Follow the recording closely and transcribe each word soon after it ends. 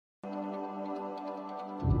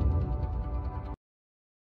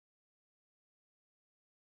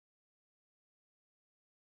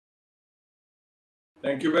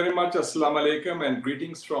Thank you very much. Assalamu alaikum and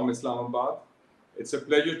greetings from Islamabad. It's a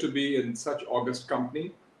pleasure to be in such august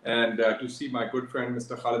company and to see my good friend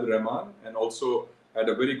Mr. Khalid Rahman, and also had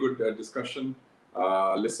a very good discussion.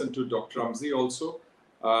 Listen to Dr. Ramzi also.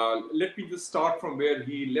 Let me just start from where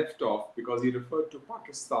he left off, because he referred to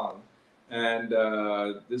Pakistan and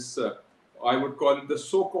I would call it the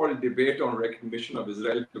so-called debate on recognition of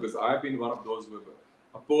Israel, because I've been one of those who have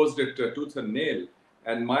opposed it tooth and nail.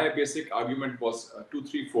 And my basic argument was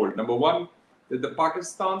threefold. Number one, that the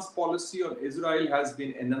Pakistan's policy on Israel has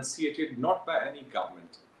been enunciated not by any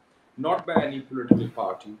government, not by any political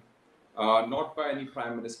party, not by any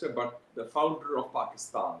prime minister, but the founder of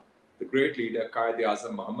Pakistan, the great leader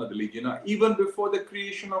Quaid-e-Azam Muhammad Ali Jinnah, even before the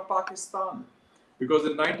creation of Pakistan. Because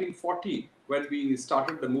in 1940, when we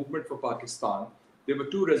started the movement for Pakistan, there were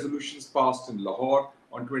two resolutions passed in Lahore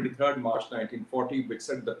on 23rd March 1940, which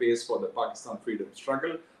set the pace for the Pakistan freedom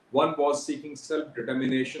struggle. One was seeking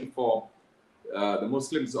self-determination for the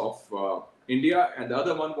Muslims of India, and the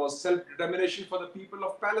other one was self-determination for the people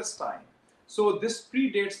of Palestine. So this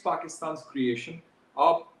predates Pakistan's creation.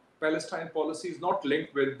 Our Palestine policy is not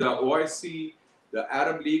linked with the OIC, the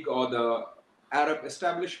Arab League, or the Arab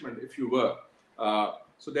establishment, if you were.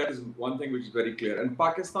 So that is one thing which is very clear. And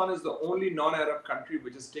Pakistan is the only non-Arab country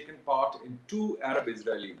which has taken part in two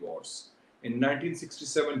Arab-Israeli wars. In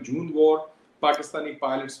 1967 June War, Pakistani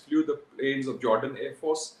pilots flew the planes of Jordan Air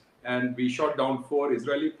Force, and we shot down 4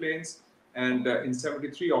 Israeli planes. And in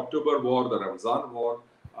 73 October War, the Ramzan War,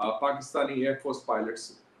 Pakistani Air Force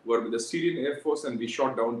pilots were with the Syrian Air Force, and we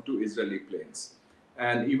shot down 2 Israeli planes.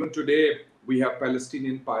 And even today, we have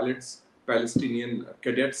Palestinian pilots, Palestinian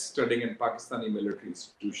cadets studying in Pakistani military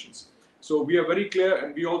institutions. So we are very clear,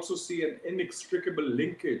 and we also see an inextricable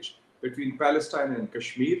linkage between Palestine and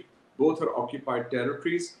Kashmir. Both are occupied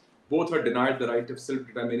territories. Both are denied the right of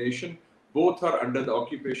self-determination. Both are under the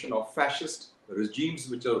occupation of fascist regimes,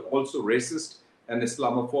 which are also racist and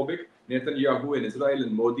Islamophobic. Netanyahu in Israel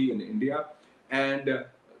and Modi in India. And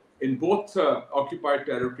in both occupied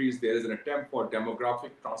territories, there is an attempt for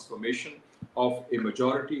demographic transformation of a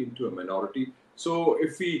majority into a minority. So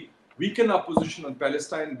if we weaken our position on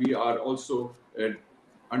Palestine, we are also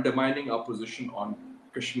undermining our position on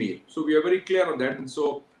Kashmir. So we are very clear on that.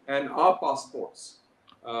 And our passports,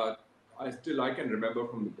 I can remember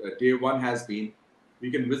from day one, has been,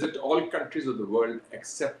 we can visit all countries of the world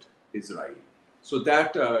except Israel. So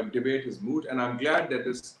that debate is moot, and I'm glad that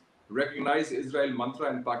this recognized Israel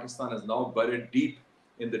mantra in Pakistan is now buried deep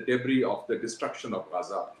in the debris of the destruction of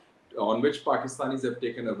Gaza, on which Pakistanis have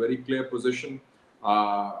taken a very clear position.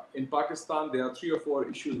 In Pakistan, there are 3 or 4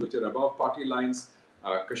 issues which are above party lines: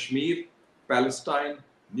 Kashmir, Palestine,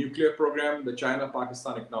 nuclear program, the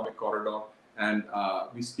China-Pakistan economic corridor, and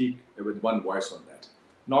we speak with one voice on that.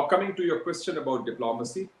 Now, coming to your question about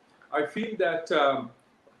diplomacy, I feel that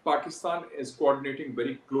Pakistan is coordinating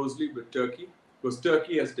very closely with Turkey, because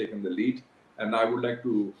Turkey has taken the lead, and I would like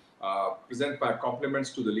to present my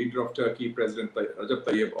compliments to the leader of Turkey, President Recep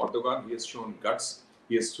Tayyip Erdogan. He has shown guts,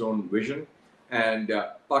 he has shown vision, and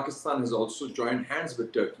Pakistan has also joined hands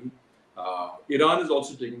with Turkey. Iran is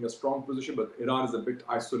also taking a strong position, but Iran is a bit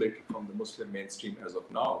isolated from the Muslim mainstream as of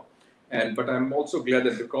now. But I'm also glad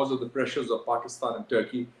that because of the pressures of Pakistan and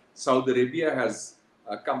Turkey, Saudi Arabia has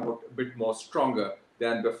come out a bit more stronger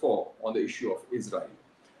than before on the issue of Israel.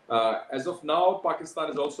 As of now, Pakistan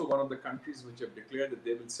is also one of the countries which have declared that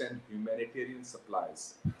they will send humanitarian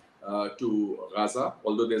supplies to Gaza,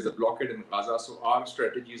 although there's a blockade in Gaza. So our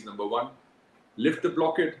strategy is, number 1, lift the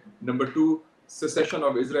blockade; number 2, cessation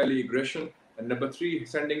of Israeli aggression; and number 3,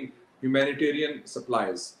 sending humanitarian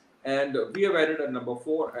supplies. And we have added a number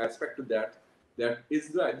 4 aspect to that, that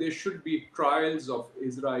Israel, there should be trials of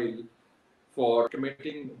Israel for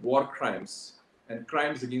committing war crimes and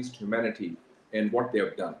crimes against humanity in what they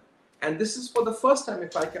have done. And this is for the first time,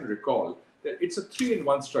 if I can recall, that it's a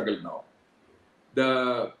 3-in-1 struggle now.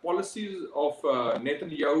 The policies of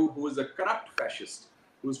Netanyahu, who is a corrupt fascist,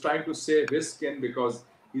 who's trying to save his skin because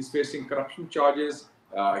he's facing corruption charges,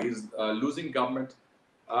 he's losing government.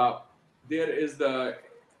 There is the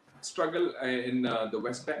struggle in the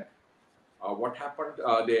West Bank. What happened?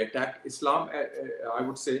 They attacked Islam, I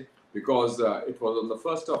would say, because it was on the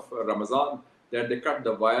 1st of Ramadan that they cut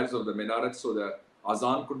the wires of the minarets so the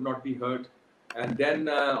azan could not be heard. And then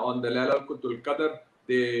on the Laylatul Qadr,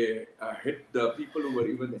 they hit the people who were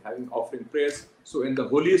even having offering prayers. So in the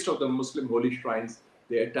holiest of the Muslim holy shrines,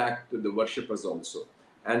 they attacked the worshippers also.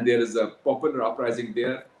 And there is a popular uprising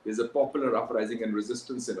there. There's a popular uprising and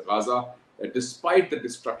resistance in Gaza. Despite the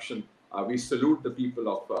destruction, we salute the people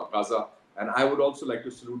of Gaza. And I would also like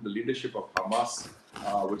to salute the leadership of Hamas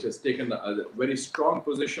which has taken a very strong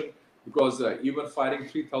position, because even firing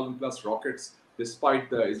 3,000 plus rockets despite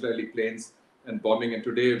the Israeli planes and bombing. And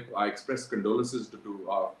today I express condolences to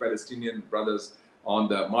our Palestinian brothers on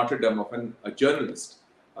the martyrdom of a journalist,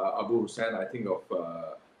 Abu Hussain, I think of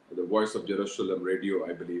the Voice of Jerusalem radio,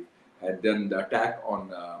 I believe. And then the attack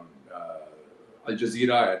on Al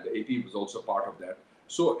Jazeera and the AP was also part of that.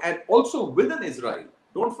 So, and also within Israel,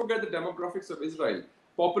 don't forget the demographics of Israel.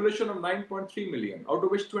 Population of 9.3 million, out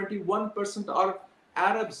of which 21% are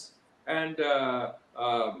Arabs, and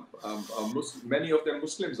many of them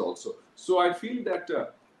Muslims also. So I feel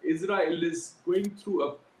that Israel is going through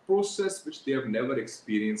a process which they have never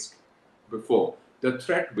experienced before. The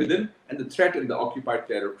threat within and the threat in the occupied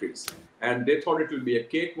territories. And they thought it will be a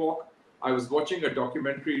cakewalk. I was watching a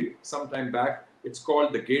documentary sometime back. It's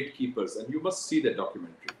called The Gatekeepers, and you must see that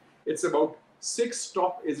documentary. It's about 6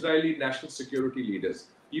 top Israeli national security leaders,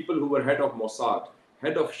 people who were head of Mossad,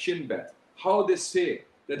 head of Shin Bet, how they say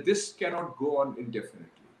that this cannot go on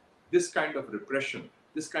indefinitely. This kind of repression,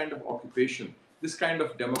 this kind of occupation, this kind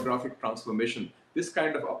of demographic transformation, this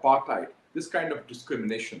kind of apartheid, this kind of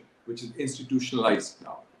discrimination, which is institutionalized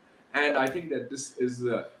now. And I think that this is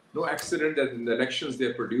no accident that in the elections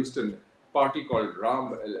they produced a party called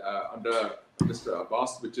Ram under Mr.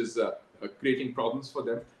 Abbas, which is creating problems for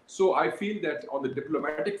them. So I feel that on the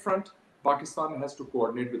diplomatic front, Pakistan has to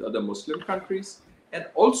coordinate with other Muslim countries, and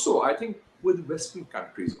also I think with Western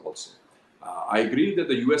countries also. I agree that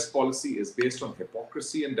the US policy is based on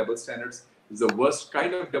hypocrisy and double standards. It's the worst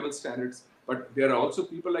kind of double standards, but there are also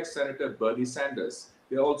people like Senator Bernie Sanders.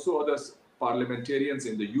 There are also other parliamentarians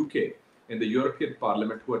in the UK, in the European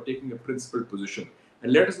Parliament, who are taking a principled position.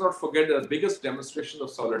 And let us not forget that the biggest demonstrations of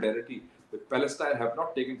solidarity with Palestine have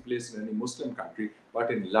not taken place in any Muslim country, but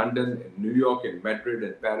in London, in New York, in Madrid,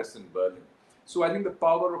 in Paris, and Berlin. So I think the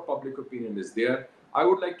power of public opinion is there. I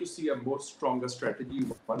would like to see a more stronger strategy,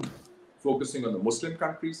 one focusing on the Muslim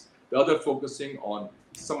countries, the other focusing on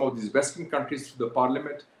some of these Western countries through the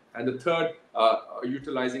parliament, and the third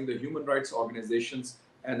utilizing the human rights organizations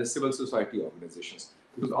and the civil society organizations.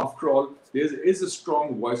 Because after all, there is a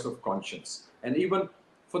strong voice of conscience. And even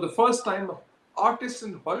for the first time, artists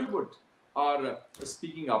in Hollywood are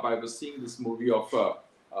speaking up. I was seeing this movie of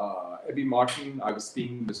Abby Martin. I was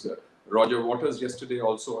seeing Mr. Roger Waters yesterday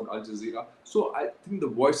also on Al Jazeera. So I think the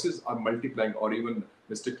voices are multiplying, or even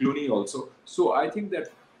Mr. Clooney also. So I think that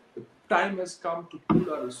the time has come to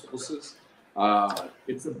pool our resources.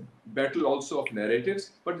 It's a battle also of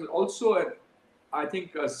narratives, but it's also, I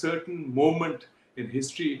think, a certain moment in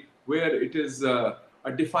history where it is a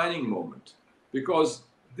defining moment, because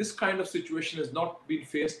this kind of situation has not been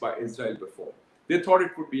faced by Israel before. They thought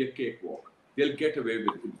it would be a cakewalk. They'll get away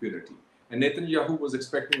with impunity. And Netanyahu was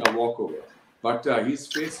expecting a walkover, but he's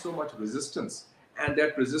faced so much resistance, and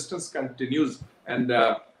that resistance continues. And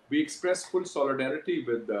we express full solidarity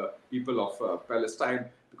with the people of Palestine,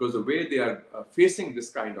 because the way they are facing this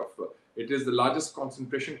kind of, it is the largest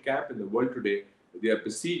concentration camp in the world today. They are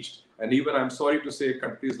besieged. And even, I'm sorry to say,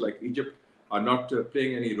 countries like Egypt are not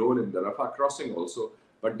playing any role in the Rafah crossing also.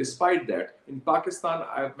 But despite that, in Pakistan,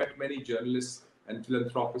 I've met many journalists and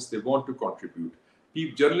philanthropists. They want to contribute.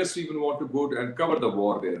 Journalists even want to go and cover the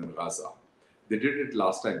war there in Gaza. They did it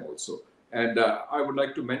last time also. And I would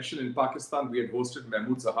like to mention, in Pakistan, we had hosted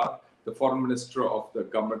Mahmoud Zahar, the foreign minister of the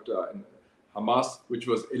government in Hamas, which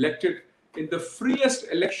was elected in the freest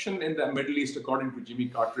election in the Middle East, according to Jimmy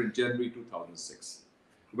Carter, in January 2006,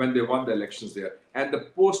 when they won the elections there. And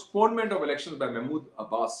the postponement of elections by Mahmoud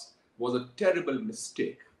Abbas was a terrible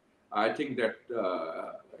mistake. I think that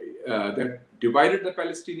that divided the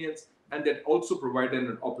Palestinians, and that also provided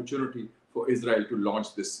an opportunity for Israel to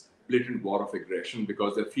launch this blatant war of aggression,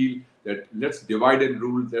 because they feel that let's divide and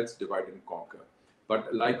rule, let's divide and conquer.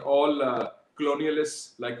 But like all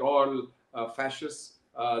colonialists, like all fascists,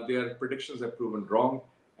 their predictions have proven wrong.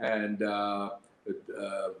 And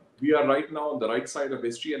we are right now on the right side of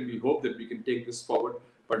history, and we hope that we can take this forward.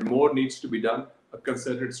 But more needs to be done, a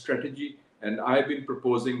concerted strategy. And I've been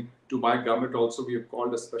proposing to my government also, we have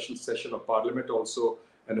called a special session of parliament also.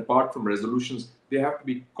 And apart from resolutions, there have to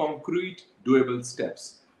be concrete, doable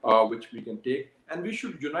steps which we can take. And we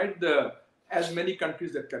should unite as many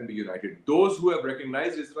countries that can be united. Those who have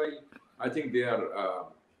recognized Israel, I think they are,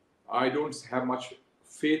 I don't have much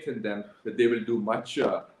faith in them that they will do much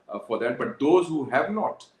for that. But those who have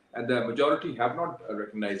not, and the majority have not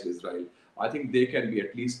recognized Israel, I think they can be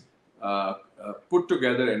at least put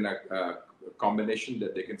together in a combination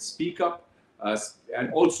that they can speak up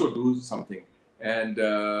and also do something. And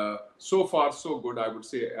so far, so good, I would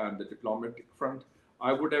say, on the diplomatic front.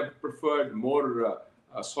 I would have preferred more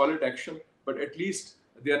solid action, but at least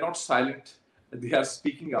they are not silent. They are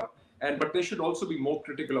speaking up. But they should also be more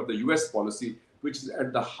critical of the US policy, which is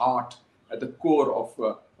at the heart, at the core of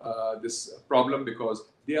this problem, because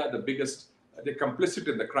they are the biggest, they're complicit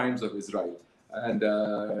in the crimes of Israel and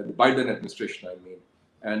the Biden administration, I mean.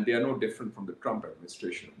 And they are no different from the Trump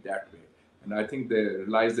administration in that way. And I think they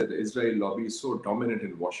realize that the Israeli lobby is so dominant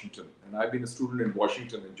in Washington. And I've been a student in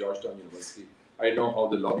Washington in Georgetown University. I know how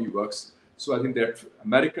the lobby works. So I think that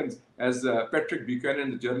Americans, as Patrick Buchanan,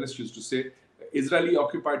 the journalist, used to say, Israeli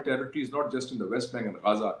occupied territory is not just in the West Bank and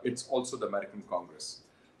Gaza, it's also the American Congress.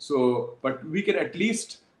 So, but we can at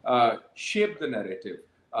least shape the narrative,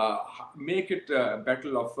 make it a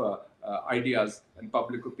battle of ideas and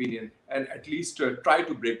public opinion, and at least try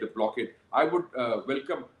to break the blockade. I would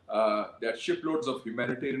welcome that shiploads of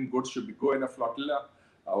humanitarian goods should go in a flotilla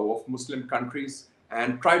of Muslim countries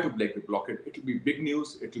and try to break the blockade. It will be big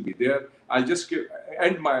news. It will be there. I'll just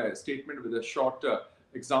end my statement with a short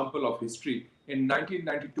example of history. In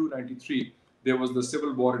 1992-93, there was the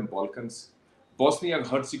civil war in Balkans. Bosnia and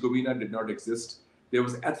Herzegovina did not exist. There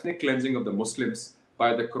was ethnic cleansing of the Muslims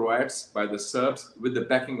by the Croats, by the Serbs, with the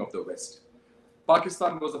backing of the West.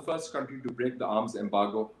 Pakistan was the first country to break the arms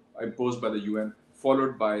embargo imposed by the UN,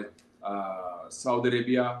 followed by Saudi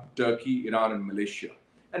Arabia, Turkey, Iran, and Malaysia.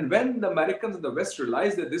 And when the Americans and the West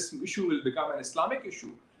realized that this issue will become an Islamic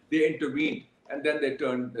issue, they intervened, and then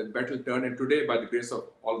the battle turned. And today, by the grace of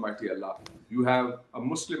Almighty Allah, you have a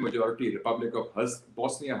Muslim majority Republic of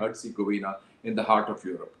Bosnia-Herzegovina in the heart of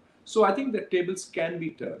Europe. So I think that tables can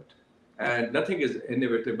be turned, and nothing is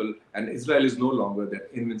inevitable, and Israel is no longer that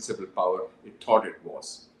invincible power it thought it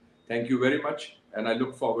was. Thank you very much, and I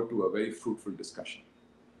look forward to a very fruitful discussion.